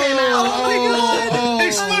 Really just came out. Oh my God.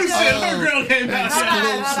 Exclusive. Her girl came out. Exclusive.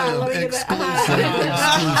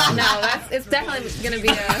 No, it's definitely going to be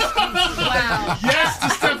wow. Yes, to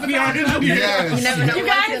Stephanie Arnold. Yes. You never know You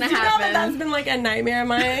what's guys, going to you know happen. that's been like a nightmare of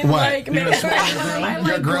mine. What? Like, maybe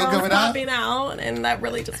Your girl coming out? popping out, and that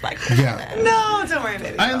really just fucked me. Yeah. No, don't worry,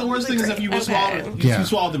 baby. I think the worst thing is if you would swallow, if Yeah. you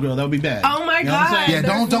swallowed the girl, that would be bad. Oh my You know what I'm God. saying? Yeah,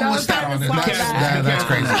 don't There's wish that no on time it. to That's swallow that. that's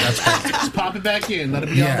crazy. That's crazy. Just pop it back in. Let it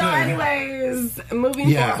be Yeah. So, all good. anyways, moving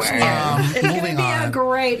Yeah. forward, it's Moving gonna be on. a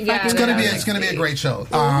great. Yeah, fucking It's gonna be a great show.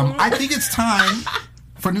 I think it's time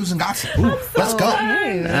for news and gossip. Let's go.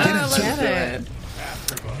 Get into it.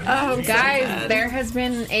 Guys, there has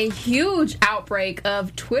been a huge outbreak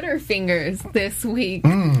of Twitter fingers this week.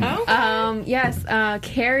 Yes,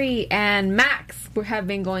 Carrie and Max have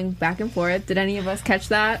been going back and forth. Did any of us catch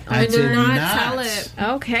that? I did not tell it.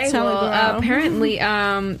 Okay, apparently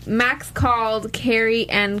Max called Carrie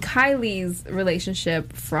and Kylie's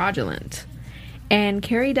relationship fraudulent. And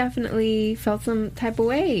Carrie definitely felt some type of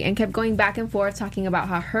way and kept going back and forth talking about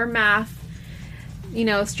how her math,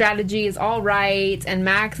 strategy is all right, and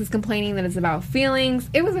Max is complaining that it's about feelings.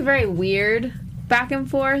 It was a very weird back and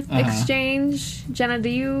forth exchange. Jenna,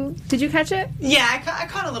 did you catch it? Yeah, I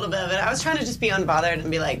caught a little bit of it. I was trying to just be unbothered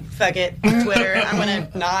and be like, fuck it, Twitter, I'm gonna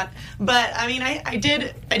not. But I mean, I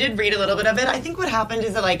did read a little bit of it. I think what happened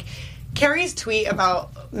is that like Carrie's tweet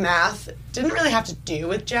about math didn't really have to do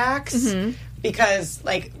with Jax because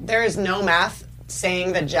like there is no math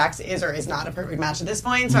saying that Jax is or is not a perfect match at this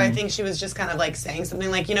point. So I think she was just kind of like saying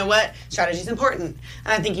something like, you know what, strategy's important.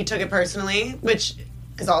 And I think he took it personally, which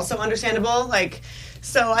is also understandable. Like,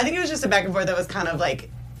 so I think it was just a back and forth that was kind of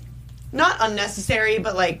like not unnecessary,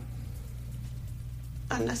 but like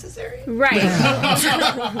unnecessary. Right.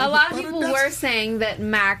 A lot of people were saying that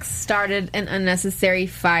Max started an unnecessary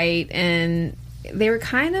fight, and they were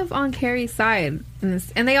kind of on Carrie's side in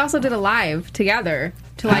this, and they also did a live together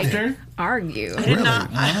to argue. I did not.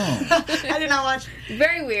 I did not watch.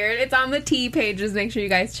 Very weird. It's on the T pages. Make sure you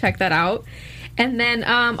guys check that out. And then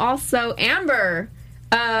also Amber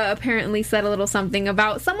apparently said a little something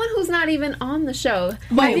about someone who's not even on the show.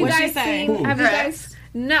 Wait, what'd she say? Have you guys?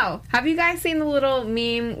 No. Have you guys seen the little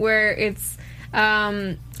meme where it's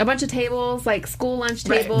a bunch of tables, like school lunch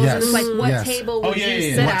tables, and it's like what table would you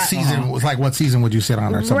sit what at? season? Like what season would you sit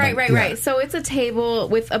on or something? Right. So it's a table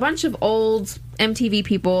with a bunch of old MTV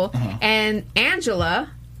people, and Angela.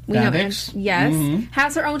 We know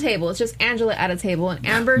has her own table. It's just Angela at a table, and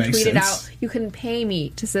Amber tweeted out, "You can pay me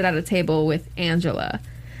to sit at a table with Angela."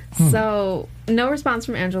 So no response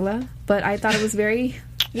from Angela, but I thought it was very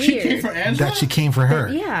weird. She came for Angela? That she came for her.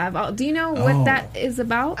 Yeah. Do you know what that is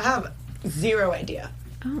about? I have zero idea.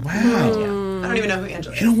 Wow. I don't even know who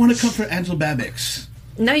Angela is. You don't want to come for Angela Babix.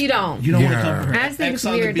 No, you don't. You don't want to come for her. I just think X it's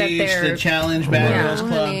on the weird that Beach, they're the Challenge, Bad Girls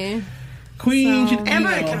Club. Honey. Queen.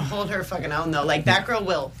 Amber can hold her fucking own though. Like that girl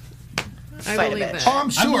will fight a believe bitch. it. Oh, I'm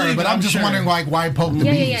sure, but I'm just wondering, like, why poke the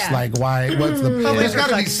beast? Yeah. Like, why? What's the? There's got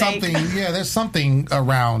to be fuck's something. Yeah, there's something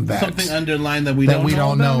around that. Something underlined that we that don't we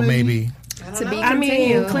don't know. Maybe. To be I mean,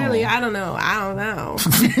 continued. clearly, I don't know.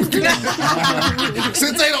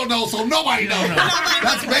 Since they don't know, so nobody knows.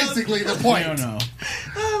 That's basically the point. I don't know.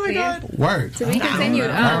 Oh my god. Word. To be continued.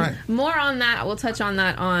 All right. More on that. We'll touch on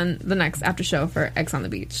that on the next after show for X on the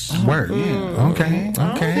Beach. Word. Okay.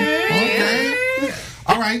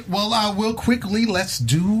 All right. Well, we'll quickly let's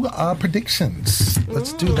do predictions.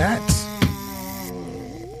 Let's do that.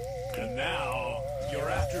 And now, your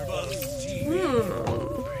AfterBuzz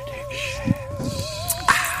TV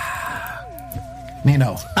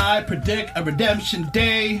Nino. I predict a redemption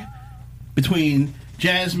day between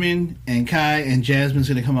Jasmine and Kai, and Jasmine's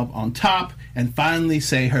going to come up on top and finally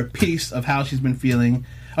say her piece of how she's been feeling.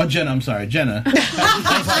 Oh, Jenna, I'm sorry, Jenna.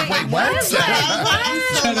 I was like, wait, what?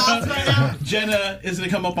 Jenna is going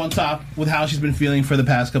to come up on top with how she's been feeling for the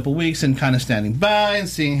past couple weeks and kind of standing by and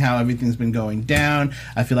seeing how everything's been going down.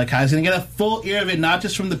 I feel like Kai's going to get a full ear of it, not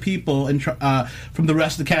just from the people and from the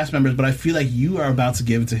rest of the cast members, but I feel like you are about to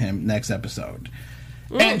give it to him next episode.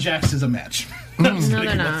 And Jax is a match. No,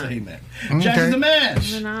 they're not. Jax is a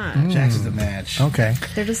match. They're not. Jax is a match. Okay.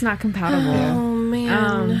 They're just not compatible. Oh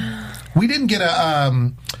man. We didn't get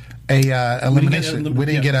a elimination. We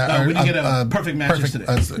didn't get a perfect match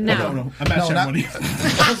yesterday. No. A match ceremony.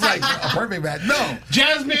 I was like a perfect match. No,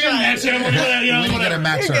 Jasmine match ceremony. we didn't get a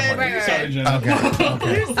match ceremony. Right. Sorry, Jenna.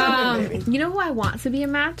 Okay. You know who I want to be a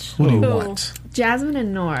match? Who do you want? Jasmine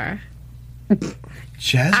and Noor.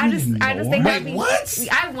 Jasmine I just think that'd Wait, be, what?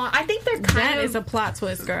 I think they're kind That of. is a plot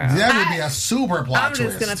twist, girl. That would be a super plot I'm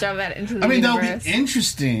twist. just gonna throw that into the I mean, that universe. would be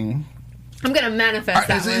interesting. I'm gonna manifest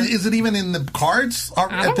that one. Is it even in the cards I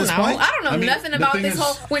at don't this know. point? I don't know I mean, nothing the about thing this is-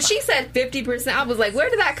 whole. When she said 50%, I was like, where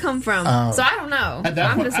did that come from? So I don't know. At that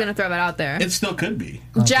I'm point, just gonna throw that out there. It still could be.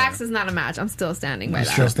 Jax is not a match. I'm still standing by You're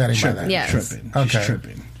that. still standing by that. Yes. Tripping. Okay. She's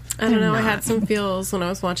tripping. I don't know. I had some feels when I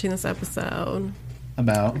was watching this episode.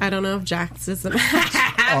 About. I don't know if Jax is the match.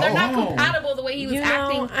 They're not compatible the way he was You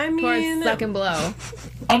know, acting towards Suck and Blow.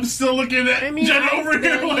 I'm still looking at Jenna over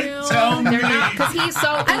here like, tell me. They're not, because he's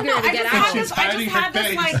so eager to get out. She's hiding her had this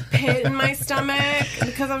face. like pit in my stomach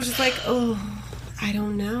because I was just like, oh, I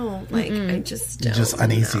don't know. Like, I just don't. Just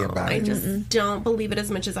uneasy know. about I it. just don't believe it as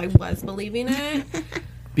much as I was believing it.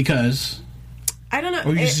 Because I don't know.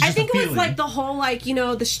 Or just I a think it was feeling? like the whole like, you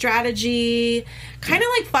know, the strategy kind of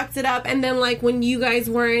like fucked it up. And then like when you guys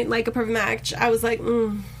weren't like a perfect match, I was like,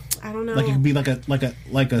 I don't know. Like it could be like a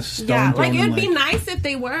stone. Yeah, like thrown it in, would be nice if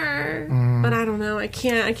they were, but I don't know. I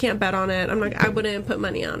can't bet on it. I wouldn't put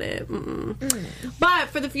money on it. But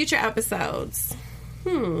for the future episodes,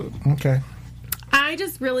 Okay. I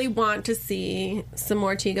just really want to see some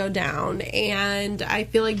more tea go down, and I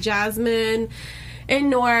feel like Jasmine and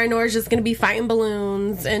Nora's just gonna be fighting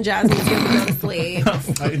balloons, and Jasmine's gonna go to sleep.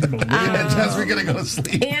 We're gonna go to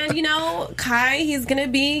sleep. And you know, Kai, he's gonna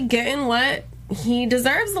be getting what he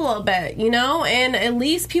deserves a little bit, you know, and at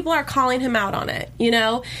least people are calling him out on it, you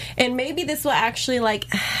know, and maybe this will actually like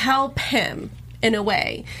help him in a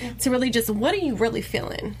way to really just, what are you really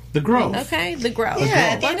feeling? The growth. Okay, the growth. Yeah,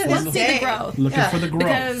 at the end of Let's the see day, the growth. Looking for the growth.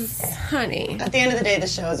 Because, honey, At the end of the day, the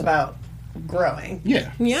show is about growing.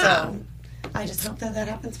 yeah. yeah, So I just hope that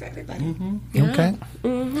happens for everybody. Okay.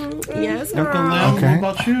 yes, Uncle girl. Lam, Okay.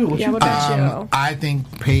 what about you? What Yeah, you what about you? I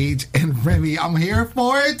think Paige and Remy, I'm here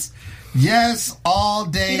for it. Yes, all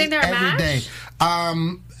day, You think they're a every match? day.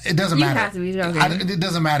 It doesn't You matter. have to be joking. It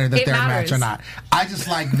doesn't matter that It they're matters. a match or not. I just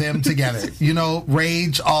like them together. You know,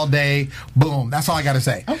 rage all day. Boom. That's all I got to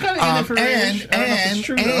say. I'm kinda in it for rage. I don't know if it's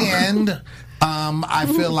true, though. I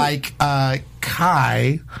feel like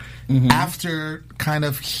Kai, after kind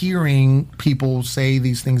of hearing people say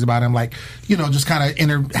these things about him, like, you know, just kind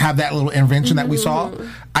of have that little intervention that we saw,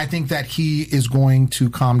 I think that he is going to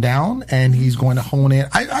calm down and he's going to hone in.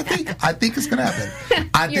 I think it's going to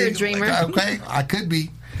happen. You're a dreamer. Okay, I could be.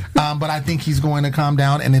 But I think he's going to calm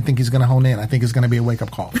down, and I think he's going to hone in. I think it's going to be a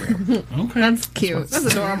wake-up call for him. Okay. That's cute. That's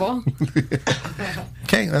adorable.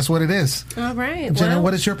 Okay, that's what it is. All right. Jenna, well,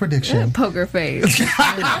 what is your prediction? Poker face.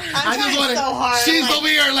 I trying so hard. She's Like- over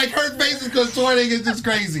here, like, her face is contorting. It's just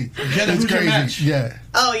crazy. Jenna, It's who's your crazy. match? Yeah.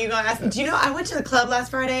 Oh, you gonna ask? Do you know I went to the club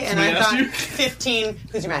last Friday and Somebody I asked got you? 15.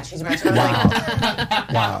 Who's your match? Who's your match? And I was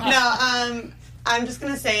like, Wow. no. I'm just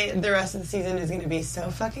gonna say the rest of the season is gonna be so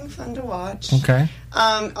fucking fun to watch. Okay.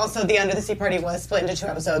 Also, the Under the Sea party was split into 2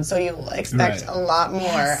 episodes, so you'll expect Right. a lot more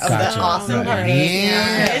of Gotcha. the awesome Right. party.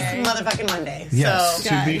 Yeah. It's motherfucking Monday. Yes. So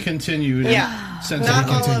To be continued. Yeah. Since not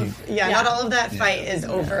we all continue. of not all of that fight is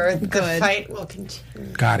over. The fight will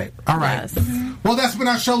continue. Got it. All right. Yes. Well, that's been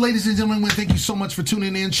our show, ladies and gentlemen. Thank you so much for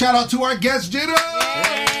tuning in. Shout out to our guest, Jenna,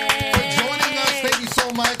 for joining us. Thank you so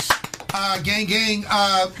much. Gang,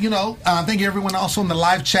 thank you everyone also in the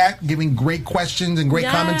live chat giving great questions and great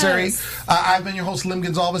Yes. commentary. I've been your host, Lim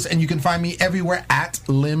Gonzalez, and you can find me everywhere at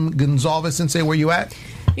Lim Gonzalez. Sensei, where you at?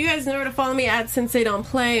 You guys know where to follow me at Sensei Don't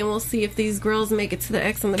Play, and we'll see if these girls make it to the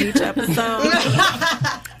X on the Beach episode.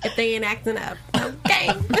 If they ain't acting up. Okay.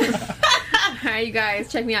 All right, you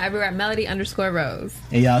guys, check me out everywhere at Melody_Rose.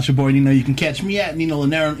 Hey, y'all, it's your boy Nino. You can catch me at Nino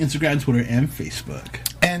Lanero on Instagram, Twitter, and Facebook.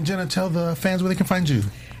 And Jenna, tell the fans where they can find you.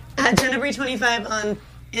 At Jenna25 on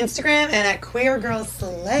Instagram and at Queer Girl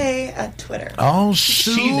Slay at Twitter. Oh,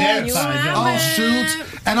 shoot. She's there, You fine, have y'all. Oh, it.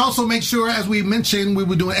 shoot. And also make sure, as we mentioned, we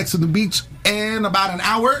were doing X on the Beach in about an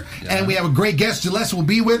hour. And we have a great guest. Gillespie will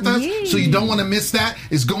be with us. Yay. So you don't want to miss that.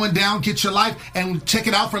 It's going down. Get your life. And check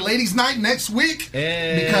it out for Ladies Night next week.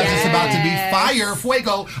 Hey. Because it's about to be Yes. fire.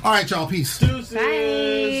 Fuego. All right, y'all. Peace.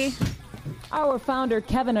 Bye. Our founder,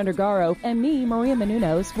 Kevin Undergaro, and me, Maria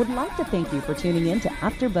Menounos, would like to thank you for tuning in to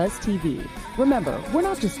AfterBuzz TV. Remember, we're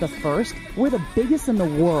not just the first, we're the biggest in the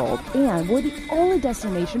world, and we're the only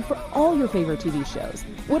destination for all your favorite TV shows.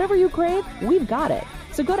 Whatever you crave, we've got it.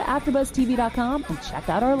 So go to AfterBuzzTV.com and check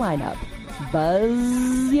out our lineup.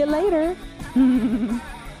 Buzz you later.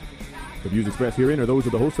 The views expressed herein are those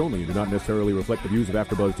of the hosts only and do not necessarily reflect the views of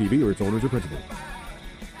AfterBuzz TV or its owners or principals.